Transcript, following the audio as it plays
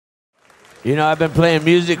You know, I've been playing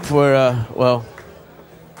music for, well,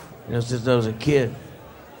 you know, since I was a kid,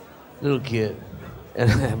 little kid. And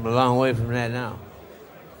I'm a long way from that now.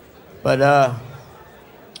 But,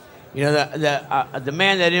 you know, the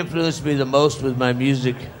man that influenced me the most with my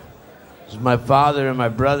music is my father and my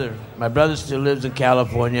brother. My brother still lives in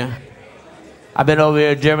California. I've been over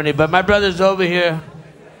here in Germany, but my brother's over here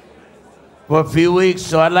for a few weeks,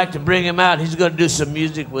 so I'd like to bring him out. He's going to do some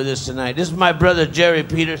music with us tonight. This is my brother,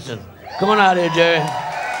 Dickie Peterson. Come on out here, Jerry.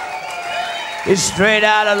 He's straight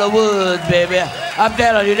out of the woods, baby. I'm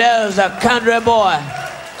telling you, that was a country boy,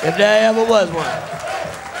 if there ever was one.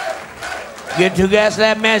 Get two gas,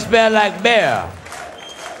 that man smelled like bear.